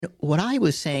What I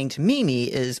was saying to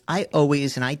Mimi is I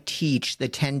teach the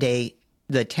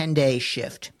 10-day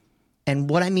shift. And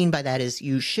what I mean by that is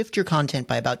you shift your content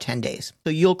by about 10 days. So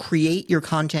you'll create your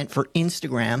content for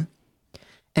Instagram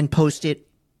and post it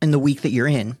in the week that you're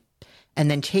in, and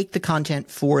then take the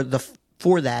content for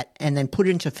that and then put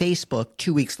it into Facebook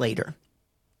 2 weeks later.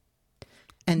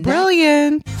 And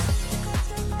Brilliant.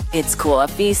 It's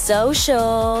Coffee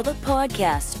Social, the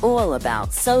podcast all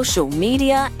about social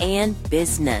media and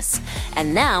business.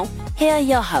 And now, here are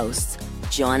your hosts,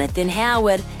 Jonathan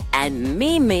Howard and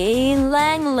Mimi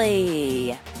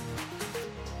Langley.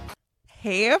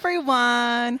 Hey,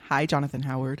 everyone. Hi, Jonathan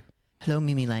Howard. Hello,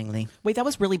 Mimi Langley. Wait, that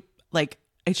was really like,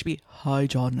 it should be, hi,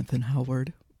 Jonathan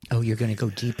Howard. Oh, you're going to go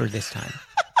deeper this time.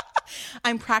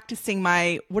 I'm practicing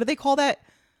my, what do they call that?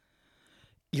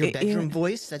 Your bedroom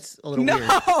voice? That's a little No.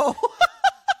 weird.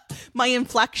 My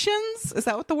inflections? Is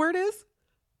that what the word is?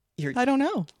 Your I don't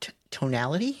know.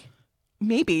 tonality?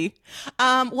 Maybe.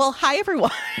 Well, hi,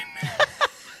 everyone.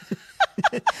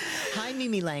 Hi,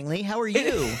 Mimi Langley. How are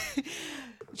you?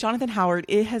 Jonathan Howard,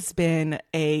 it has been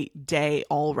a day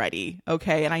already,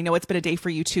 okay? And I know it's been a day for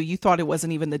you, too. You thought it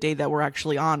wasn't even the day that we're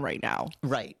actually on right now.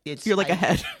 Right. You're like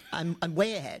ahead. I'm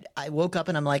way ahead. I woke up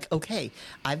and I'm like, okay,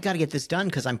 I've got to get this done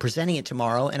because I'm presenting it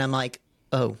tomorrow. And I'm like,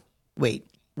 oh, wait,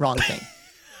 wrong thing.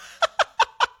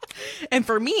 And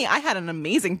for me, I had an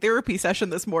amazing therapy session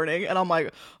this morning. And I'm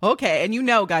like, okay. And you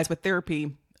know, guys, with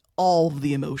therapy, all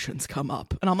the emotions come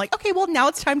up. And I'm like, okay, well, now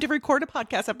it's time to record a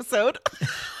podcast episode.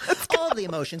 All the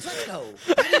emotions. Let's go.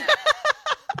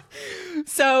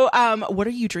 So what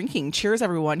are you drinking? Cheers,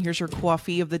 everyone. Here's your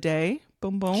coffee of the day.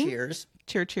 Boom, boom. Cheers.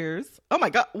 Cheers. Oh, my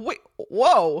God. Wait.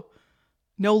 Whoa.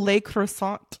 No lait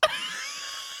croissant.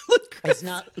 It's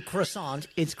not croissant.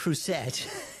 It's crusette.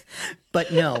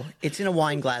 But no, it's in a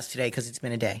wine glass today because it's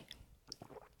been a day.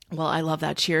 Well, I love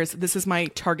that. Cheers. This is my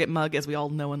Target mug, as we all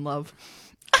know and love.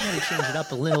 I'm going to change it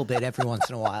up a little bit every once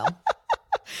in a while.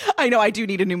 I know I do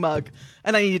need a new mug,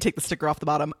 and I need to take the sticker off the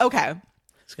bottom. Okay. I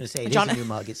was going to say, it is a new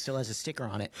mug. It still has a sticker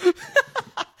on it.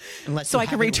 Unless so you I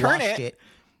can haven't return washed it.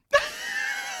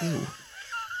 Ew.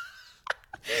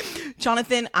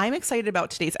 Jonathan, I'm excited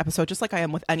about today's episode, just like I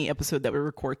am with any episode that we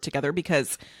record together,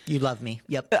 because You love me.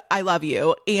 Yep. I love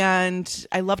you. And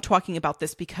I love talking about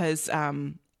this because,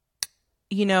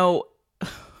 you know,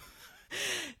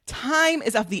 time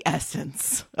is of the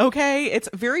essence. Okay. It's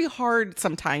very hard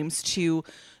sometimes to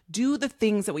do the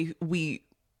things that we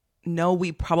know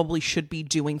we probably should be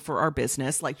doing for our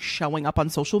business, like showing up on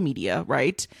social media,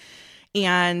 right?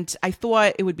 And I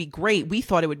thought it would be great. We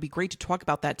thought it would be great to talk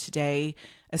about that today,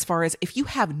 as far as if you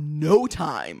have no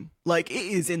time, like it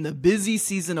is in the busy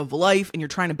season of life and you're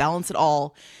trying to balance it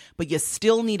all, but you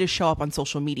still need to show up on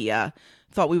social media.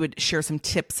 Thought we would share some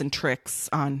tips and tricks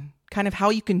on kind of how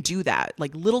you can do that,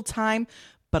 like little time,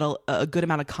 but a good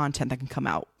amount of content that can come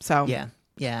out. So Yeah,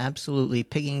 absolutely.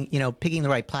 Picking the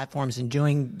right platforms and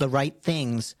doing the right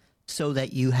things so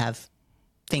that you have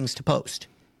things to post.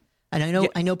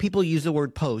 And I know people use the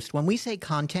word post. When we say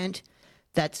content,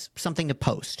 that's something to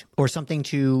post or something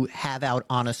to have out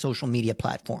on a social media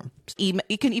platform.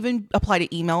 It can even apply to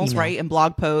emails, right? And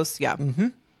blog posts. Yeah. Mm-hmm.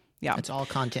 Yeah. It's all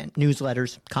content.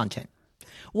 Newsletters, content.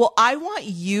 Well, I want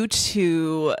you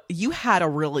had a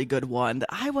really good one that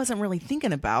I wasn't really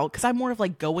thinking about because I'm more of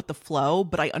like go with the flow,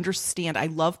 but I understand. I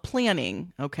love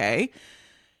planning. Okay.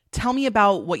 Tell me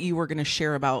about what you were going to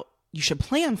share about you should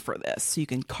plan for this so you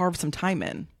can carve some time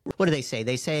in. What do they say?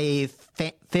 They say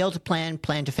fail to plan,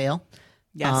 plan to fail.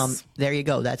 Yes. There you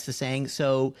go. That's the saying.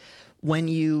 So when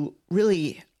you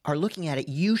really are looking at it,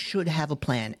 you should have a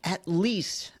plan. At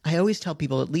least, I always tell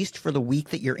people, at least for the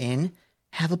week that you're in,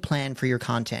 have a plan for your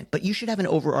content. But you should have an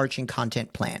overarching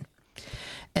content plan.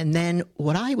 And then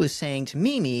what I was saying to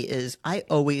Mimi is I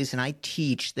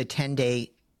teach the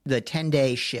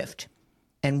 10-day shift.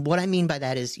 And what I mean by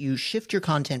that is you shift your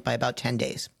content by about 10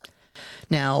 days.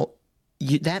 Now,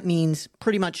 that means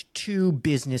pretty much 2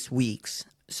 business weeks.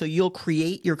 So you'll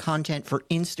create your content for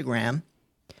Instagram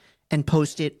and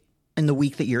post it in the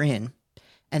week that you're in,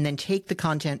 and then take the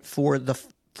content for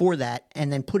that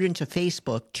and then put it into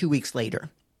Facebook 2 weeks later.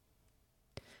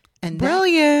 And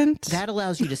Brilliant. That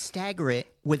allows you to stagger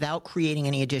it without creating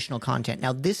any additional content.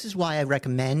 Now, this is why I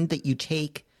recommend that you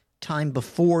take time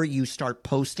before you start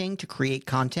posting to create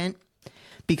content,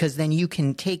 because then you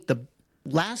can take the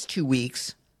last 2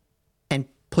 weeks and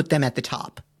put them at the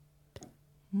top.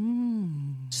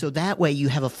 So that way you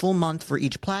have a full month for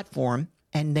each platform,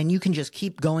 and then you can just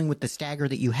keep going with the stagger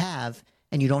that you have,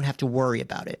 and you don't have to worry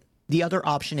about it. The other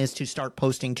option is to start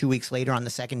posting 2 weeks later on the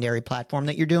secondary platform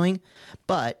that you're doing,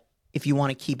 but if you want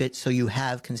to keep it so you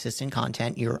have consistent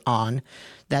content you're on.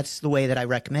 That's the way that I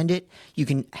recommend it. You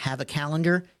can have a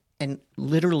calendar, and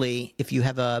literally, if you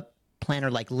have a planner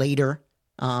like Later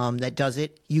that does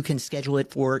it, you can schedule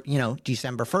it for,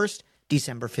 December 1st,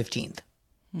 December 15th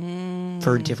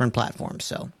for different platforms.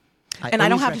 So I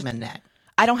don't recommend that.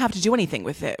 I don't have to do anything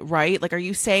with it, right? Like, are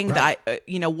you saying that,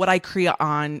 what I create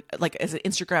on, like, as an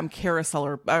Instagram carousel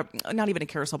or not even a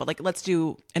carousel, but like, let's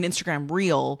do an Instagram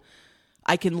reel,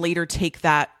 I can later take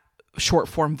that short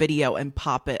form video and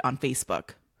pop it on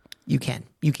Facebook? You can.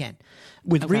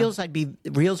 With Reels,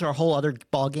 Reels are a whole other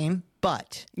ball game,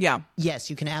 but yes,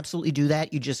 you can absolutely do that.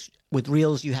 With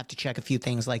Reels, you have to check a few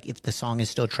things, like if the song is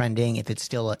still trending, if it's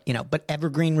still, but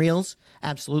evergreen Reels,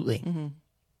 absolutely. Mm-hmm.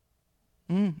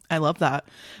 I love that.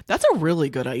 That's a really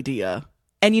good idea.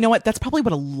 And you know what? That's probably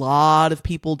what a lot of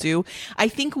people do. I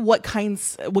think what kind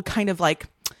of like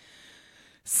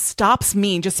stops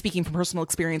me, just speaking from personal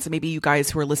experience, and maybe you guys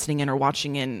who are listening in or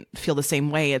watching in feel the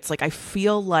same way. It's like, I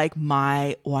feel like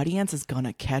my audience is going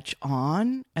to catch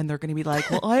on and they're going to be like,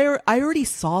 well, I already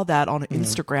saw that on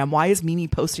Instagram. Why is Mimi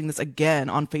posting this again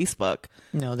on Facebook?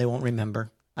 No, they won't remember.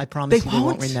 I promise they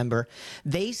won't remember.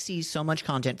 They see so much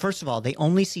content. First of all, they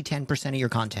only see 10% of your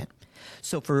content.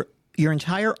 So for your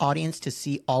entire audience to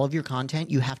see all of your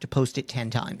content, you have to post it 10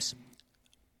 times.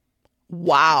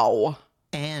 Wow.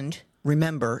 And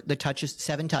remember, the touches,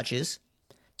 7 touches.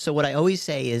 So what I always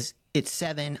say is it's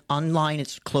 7. Online,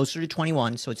 it's closer to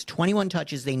 21. So it's 21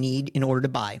 touches they need in order to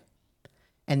buy.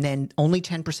 And then only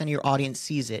 10% of your audience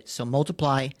sees it. So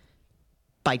multiply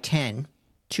by 10.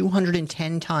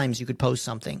 210 times you could post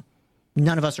something.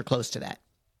 None of us are close to that.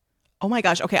 Oh my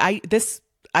gosh. Okay, I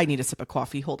need a sip of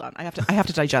coffee. Hold on. I have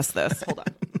to digest this. Hold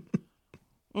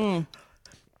on.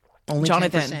 Only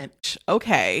Jonathan. 10%.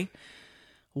 Okay.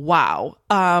 Wow.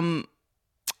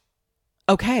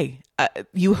 Okay.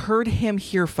 You heard him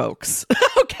here, folks.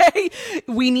 Okay.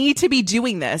 We need to be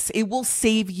doing this. It will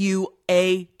save you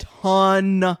a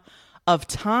ton of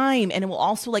time, and it will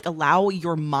also like allow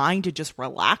your mind to just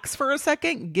relax for a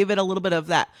second, give it a little bit of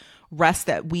that rest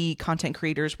that we content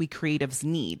creators, we creatives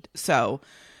need. So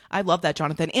I love that,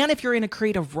 Jonathan. And if you're in a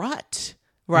creative rut,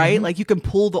 right? Like, you can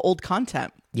pull the old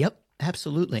content. Yep,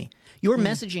 absolutely. Your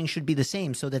messaging should be the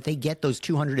same so that they get those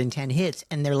 210 hits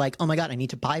and they're like, oh my God, I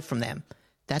need to buy from them.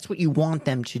 That's what you want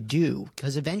them to do,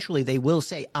 because eventually they will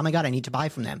say, oh my God, I need to buy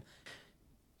from them.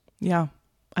 Yeah.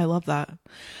 I love that.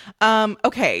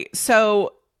 Okay.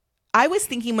 So I was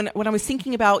thinking when I was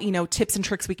thinking about, tips and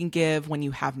tricks we can give when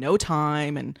you have no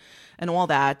time and all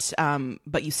that,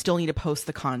 but you still need to post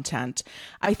the content.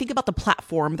 I think about the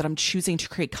platform that I'm choosing to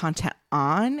create content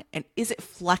on, and is it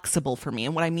flexible for me?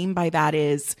 And what I mean by that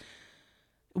is,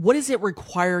 what is it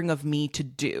requiring of me to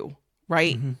do?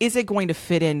 Right? Mm-hmm. Is it going to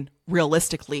fit in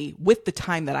realistically with the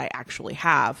time that I actually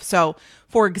have? So,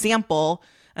 for example,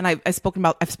 and I've spoken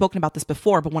about this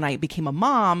before, but when I became a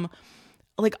mom,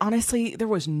 like, honestly, there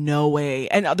was no way.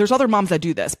 And there's other moms that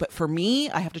do this, but for me,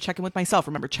 I have to check in with myself.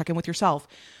 Remember, check in with yourself.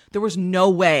 There was no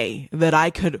way that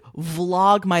I could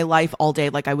vlog my life all day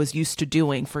like I was used to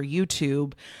doing for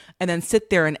YouTube and then sit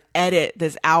there and edit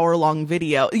this hour-long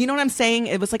video. You know what I'm saying?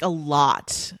 It was like a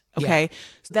lot. Okay. Yeah.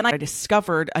 So then I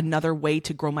discovered another way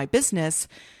to grow my business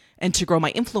and to grow my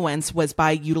influence was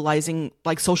by utilizing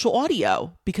like social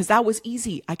audio, because that was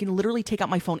easy. I can literally take out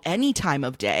my phone any time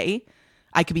of day.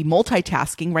 I could be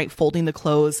multitasking, right? Folding the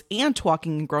clothes and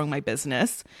talking and growing my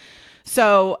business.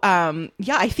 So,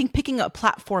 I think picking a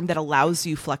platform that allows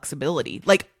you flexibility.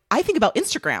 Like, I think about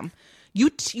Instagram. You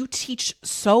teach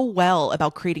so well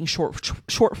about creating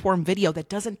short form video that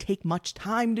doesn't take much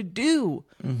time to do.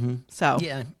 Mm-hmm. So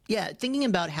yeah, thinking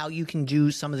about how you can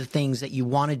do some of the things that you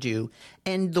want to do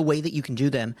and the way that you can do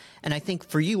them. And I think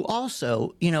for you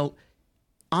also,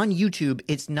 on YouTube,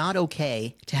 it's not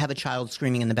okay to have a child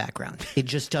screaming in the background. It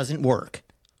just doesn't work.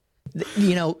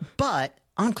 But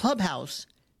on Clubhouse,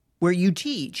 where you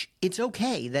teach, it's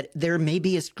okay that there may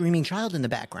be a screaming child in the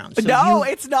background. So no,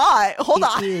 it's not. Hold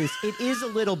on. It is a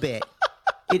little bit.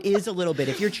 It is a little bit.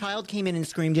 If your child came in and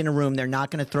screamed in a room, they're not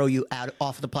going to throw you out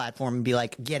off the platform and be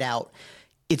like, get out.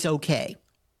 It's okay.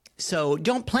 So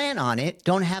don't plan on it.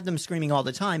 Don't have them screaming all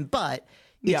the time, but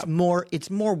it's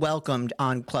more welcomed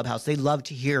on Clubhouse. They love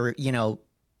to hear,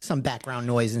 some background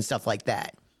noise and stuff like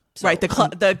that. So, right,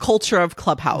 the culture of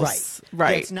Clubhouse.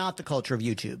 Right. It's not the culture of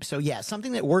YouTube. So yeah,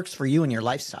 something that works for you and your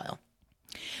lifestyle.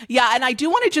 Yeah, and I do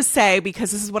want to just say,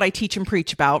 because this is what I teach and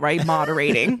preach about, right?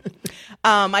 Moderating.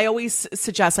 I always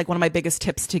suggest, like, one of my biggest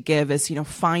tips to give is,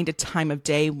 find a time of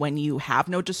day when you have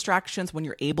no distractions, when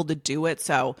you're able to do it.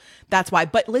 So that's why.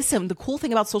 But listen, the cool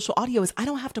thing about social audio is I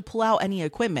don't have to pull out any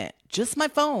equipment, just my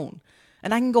phone.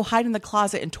 and I can go hide in the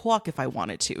closet and talk if I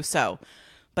wanted to. So,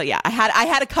 but yeah, I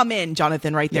had to come in,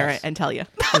 Jonathan, right there and tell you.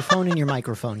 Your phone and your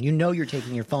microphone. You know you're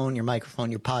taking your phone, your microphone,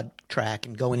 your pod track,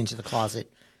 and going into the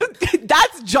closet.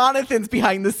 That's Jonathan's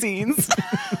behind the scenes.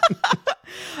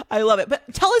 I love it.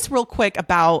 But tell us real quick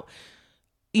about,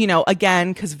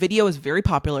 again, because video is very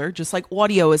popular, just like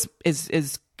audio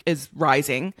is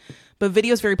rising, but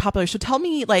video is very popular. So tell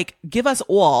me, like, give us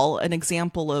all an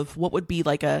example of what would be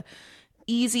like a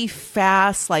easy,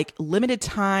 fast, like limited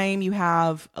time you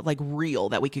have, like reel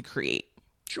that we could create.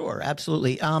 Sure,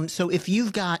 absolutely. So if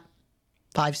you've got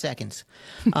 5 seconds,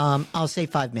 I'll say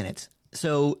 5 minutes.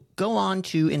 So go on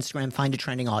to Instagram, find a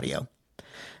trending audio.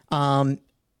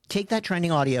 Take that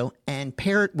trending audio and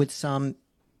pair it with some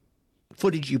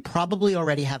footage you probably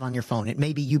already have on your phone. It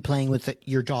may be you playing with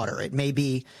your daughter. It may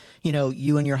be,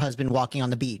 you and your husband walking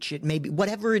on the beach. It may be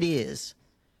whatever it is.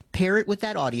 Pair it with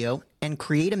that audio and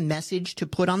create a message to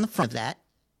put on the front of that,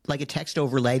 like a text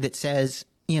overlay that says,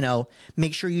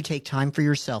 make sure you take time for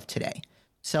yourself today.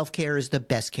 Self-care is the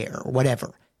best care, or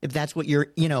whatever. If that's what your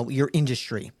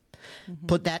industry.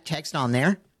 Put that text on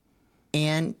there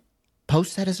and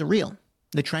post that as a reel.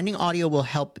 The trending audio will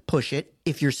help push it.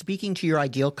 If you're speaking to your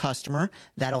ideal customer,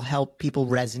 that'll help people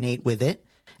resonate with it.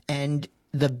 And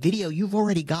the video you've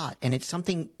already got, and it's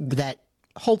something that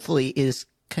hopefully is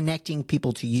connecting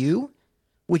people to you,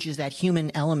 which is that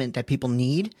human element that people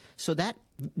need. So that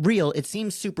reel, it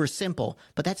seems super simple,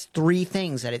 but that's 3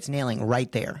 things that it's nailing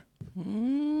right there.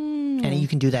 And you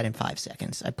can do that in 5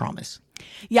 seconds, I promise.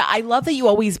 Yeah, I love that you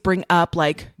always bring up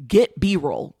like get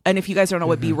B-roll. And if you guys don't know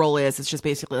what B-roll is, it's just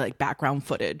basically like background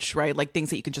footage, right? Like things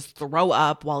that you can just throw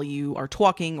up while you are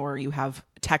talking or you have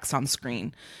text on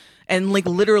screen. And like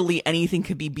literally anything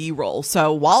could be B-roll.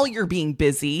 So while you're being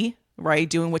busy, right,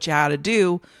 doing what you had to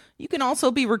do, you can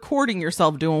also be recording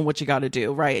yourself doing what you got to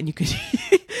do, right? And you can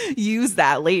use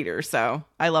that later. So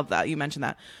I love that you mentioned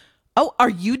that. Oh,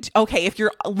 okay? If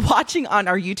you're watching on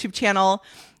our YouTube channel,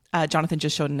 Jonathan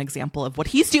just showed an example of what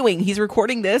he's doing. He's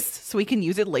recording this so he can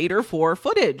use it later for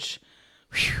footage.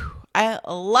 Whew, I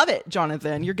love it,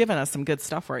 Jonathan. You're giving us some good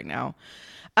stuff right now.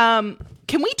 Can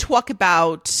we talk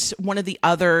about one of the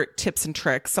other tips and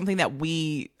tricks, something that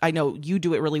I know you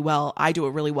do it really well, I do it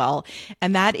really well,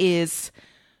 and that is,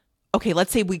 okay,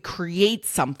 let's say we create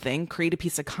a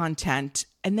piece of content,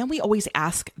 and then we always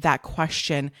ask that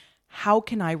question, how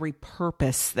can I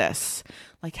repurpose this?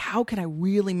 Like, how can I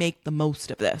really make the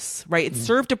most of this, right? It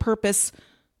served a purpose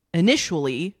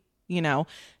initially, now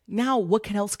what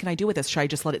else can I do with this? Should I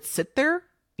just let it sit there,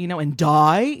 and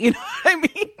die? You know what I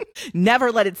mean?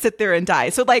 Never let it sit there and die.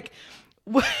 So like,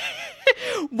 what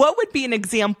would be an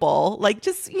example? Like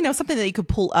just, something that you could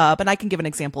pull up, and I can give an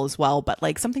example as well, but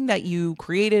like something that you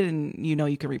created and you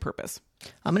can repurpose.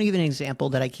 I'm going to give an example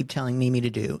that I keep telling Mimi to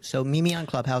do. So Mimi on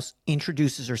Clubhouse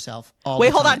introduces herself all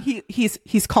Wait, the time. hold on.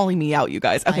 He's calling me out, you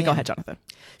guys. Okay, go ahead, Jonathan.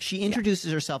 She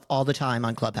introduces herself all the time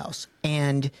on Clubhouse.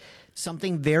 And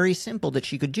something very simple that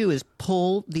she could do is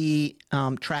pull the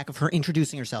track of her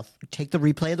introducing herself, take the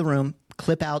replay of the room,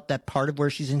 clip out that part of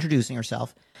where she's introducing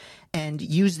herself, and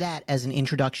use that as an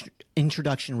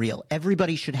introduction reel.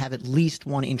 Everybody should have at least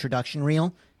one introduction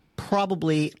reel.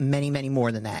 Probably many, many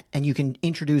more than that. And you can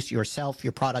introduce yourself,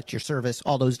 your product, your service,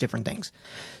 all those different things.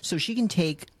 So she can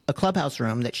take a Clubhouse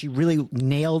room that she really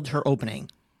nailed her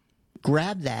opening,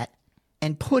 grab that,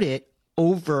 and put it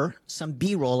over some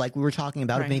B-roll like we were talking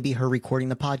about, right. Maybe her recording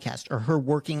the podcast or her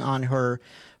working on her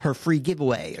free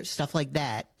giveaway or stuff like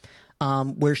that,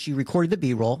 where she recorded the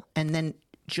B-roll, and then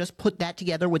just put that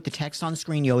together with the text on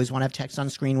screen. You always want to have text on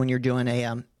screen when you're doing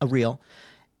a reel.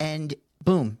 And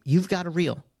boom, you've got a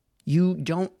reel. You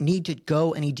don't need to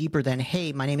go any deeper than,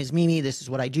 hey, my name is Mimi, this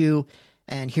is what I do,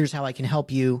 and here's how I can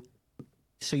help you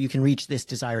so you can reach this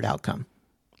desired outcome.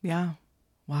 Yeah.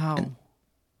 Wow.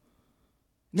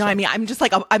 I mean, I'm just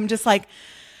like,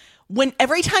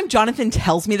 every time Jonathan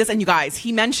tells me this, and you guys,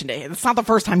 he mentioned it. It's not the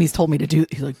first time he's told me to do.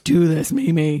 He's like, "Do this,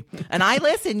 Mimi," and I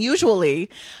listen usually.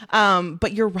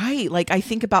 But you're right. Like I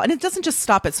think about, and it doesn't just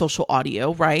stop at social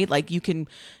audio, right? Like you can,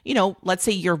 let's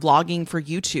say you're vlogging for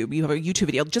YouTube. You have a YouTube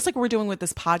video, just like we're doing with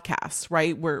this podcast,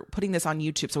 right? We're putting this on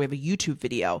YouTube, so we have a YouTube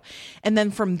video, and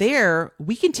then from there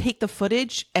we can take the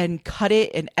footage and cut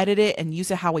it and edit it and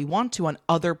use it how we want to on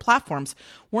other platforms.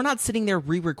 We're not sitting there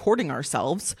re-recording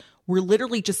ourselves. We're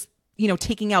literally just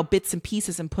taking out bits and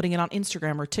pieces and putting it on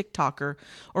Instagram or TikTok or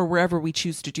wherever we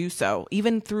choose to do so,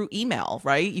 even through email,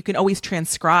 right? You can always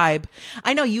transcribe.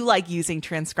 I know you like using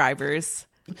transcribers.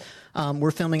 We're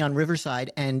filming on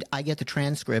Riverside and I get the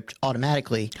transcript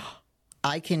automatically.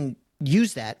 I can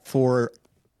use that for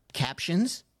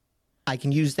captions. I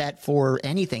can use that for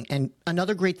anything. And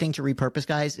another great thing to repurpose,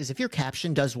 guys, is if your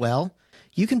caption does well,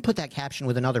 you can put that caption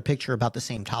with another picture about the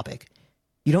same topic.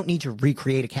 You don't need to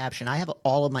recreate a caption. I have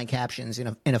all of my captions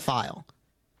in a file.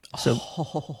 So,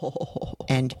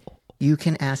 and you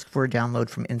can ask for a download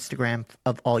from Instagram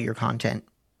of all your content.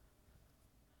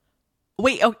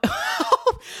 Wait, oh,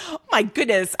 my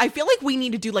goodness. I feel like we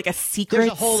need to do like a secret.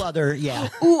 There's a whole other, yeah.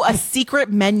 Ooh, a secret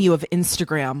menu of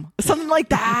Instagram. Something like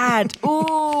that.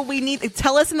 Ooh, we need,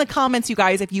 tell us in the comments, you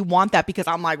guys, if you want that, because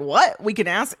I'm like, what? We can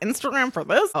ask Instagram for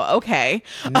this? Oh, okay.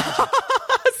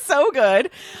 So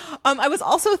good. I was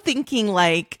also thinking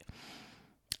like,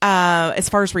 as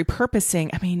far as repurposing,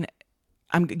 I mean,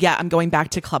 I'm going back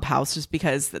to Clubhouse just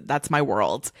because that's my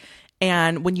world.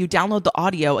 And when you download the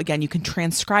audio, again, you can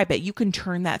transcribe it. You can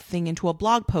turn that thing into a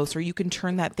blog post, or you can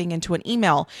turn that thing into an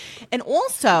email. And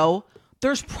also,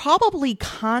 there's probably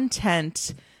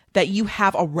content that you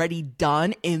have already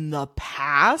done in the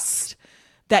past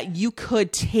that you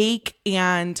could take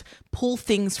and pull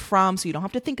things from, so you don't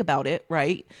have to think about it,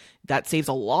 right? That saves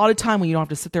a lot of time when you don't have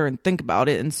to sit there and think about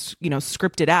it and, you know,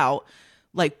 script it out.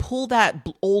 Like, pull that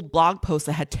old blog post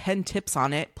that had 10 tips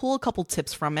on it, pull a couple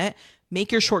tips from it, make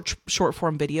your short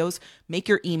form videos, make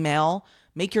your email,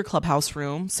 make your Clubhouse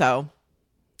room. So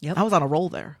I was on a roll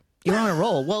there. You're on a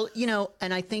roll. Well, you know,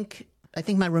 and I think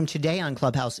my room today on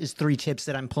Clubhouse is 3 tips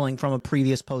that I'm pulling from a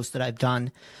previous post that I've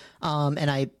done. And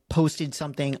I posted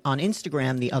something on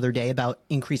Instagram the other day about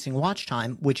increasing watch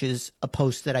time, which is a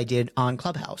post that I did on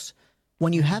Clubhouse.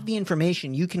 When you have the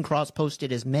information, you can cross-post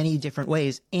it as many different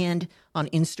ways. And on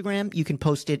Instagram, you can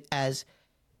post it as,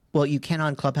 well, you can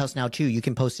on Clubhouse now too. You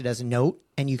can post it as a note,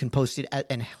 and you can post it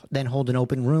and then hold an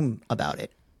open room about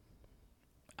it.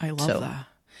 I love that.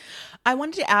 I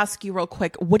wanted to ask you real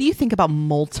quick, what do you think about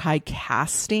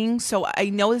multicasting? So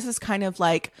I know this is kind of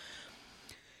like,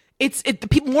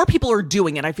 more people are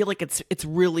doing it. I feel like it's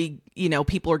really, you know,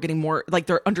 people are getting more, like,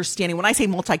 they're understanding. When I say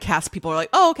multicast, people are like,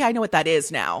 oh, okay, I know what that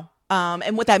is now.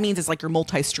 And what that means is like you're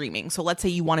multi-streaming. So let's say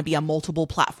you want to be on multiple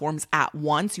platforms at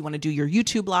once. You want to do your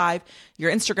YouTube live,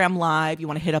 your Instagram live, you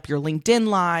want to hit up your LinkedIn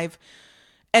live.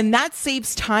 And that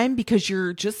saves time because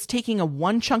you're just taking a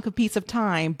one chunk of piece of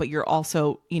time, but you're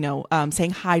also, you know,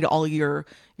 saying hi to all of your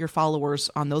followers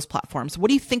on those platforms. What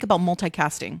do you think about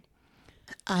multicasting?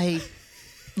 I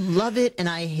love it and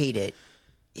I hate it.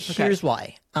 Here's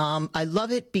why. I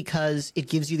love it because it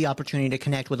gives you the opportunity to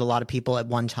connect with a lot of people at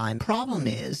one time. Problem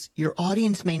is, your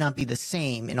audience may not be the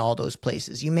same in all those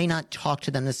places. You may not talk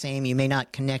to them the same. You may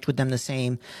not connect with them the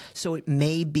same. So it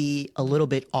may be a little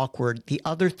bit awkward. The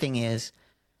other thing is,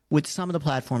 with some of the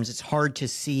platforms, it's hard to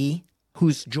see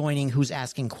who's joining, who's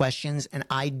asking questions. And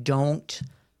I don't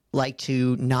like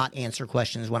to not answer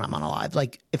questions when I'm on a live.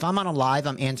 Like, if I'm on a live,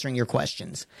 I'm answering your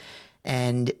questions.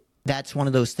 And that's one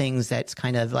of those things that's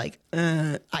kind of like,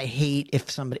 I hate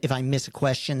if I miss a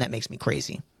question, that makes me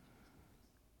crazy.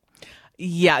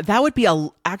 Yeah, that would be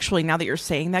actually, now that you're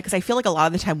saying that, because I feel like a lot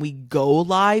of the time we go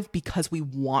live because we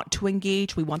want to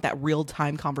engage. We want that real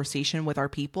time conversation with our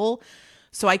people.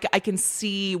 So I can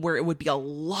see where it would be a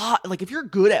lot, like if you're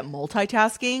good at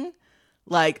multitasking,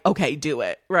 like, okay, do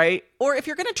it, right? Or if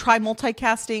you're going to try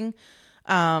multicasting,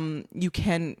 you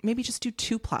can maybe just do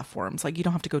 2 platforms. Like, you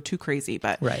don't have to go too crazy,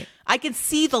 but right. I can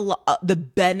see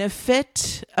the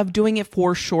benefit of doing it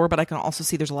for sure, but I can also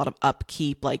see there's a lot of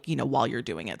upkeep, like, you know, while you're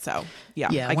doing it. So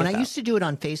yeah. When I used to do it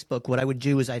on Facebook, what I would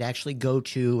do is I'd actually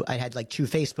I had like 2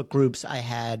 Facebook groups.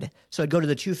 So I'd go to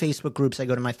the 2 Facebook groups. I'd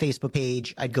go to my Facebook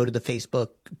page. I'd go to the Facebook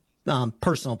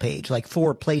personal page, like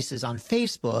 4 places on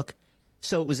Facebook.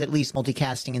 So it was at least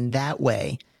multicasting in that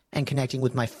way and connecting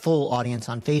with my full audience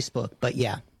on Facebook. But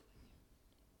yeah,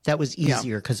 that was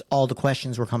easier because all the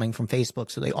questions were coming from Facebook,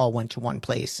 so they all went to one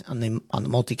place on the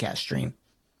multicast stream.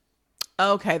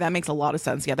 Okay, that makes a lot of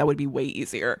sense. Yeah, that would be way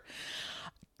easier.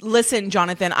 Listen,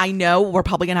 Jonathan, I know we're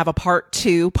probably going to have a part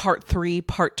 2, part 3,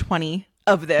 part 20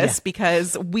 of this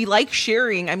because we like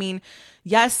sharing. I mean,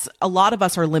 yes, a lot of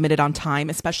us are limited on time,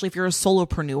 especially if you're a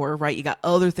solopreneur, right? You got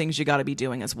other things you got to be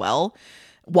doing as well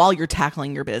while you're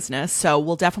tackling your business. So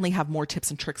we'll definitely have more tips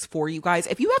and tricks for you guys.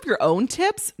 If you have your own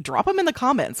tips, drop them in the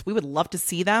comments. We would love to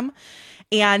see them.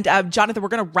 And Jonathan, we're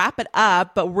going to wrap it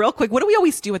up, but real quick, what do we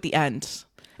always do at the end?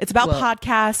 It's about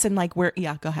podcasts and like go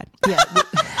ahead. Yeah.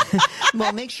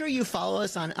 Well, make sure you follow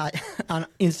us on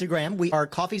Instagram. We are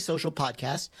Coffee Social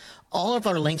Podcast. All of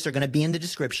our links are going to be in the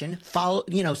description. Follow,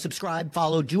 subscribe,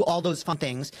 follow, do all those fun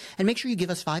things. And make sure you give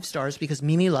us 5 stars because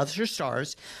Mimi loves her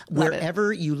stars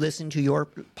wherever you listen to your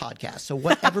podcast. So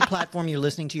whatever platform you're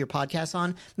listening to your podcast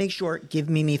on, make sure give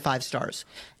Mimi 5 stars.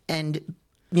 And,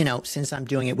 since I'm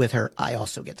doing it with her, I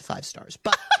also get the 5 stars.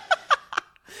 But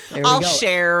There we I'll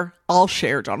go.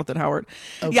 share Jonathan Howard.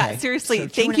 Okay. Yeah, seriously. So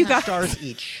Thank you 2.5 guys. stars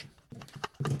each.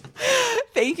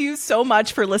 Thank you so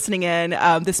much for listening in.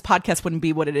 This podcast wouldn't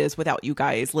be what it is without you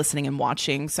guys listening and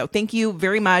watching. So thank you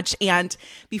very much. And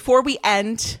before we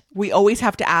end, we always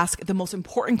have to ask the most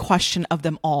important question of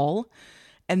them all.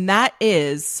 And that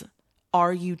is,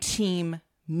 are you team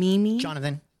Mimi?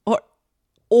 Jonathan.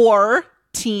 Or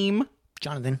team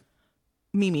Jonathan.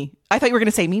 Mimi? I thought you were going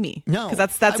to say Mimi. No. Because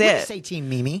that's I wouldn't it. say Team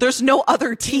Mimi. There's no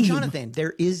other team. Team Jonathan.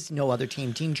 There is no other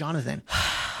team. Team Jonathan.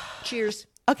 Cheers.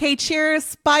 Okay,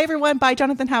 cheers. Bye, everyone. Bye,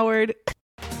 Jonathan Howard.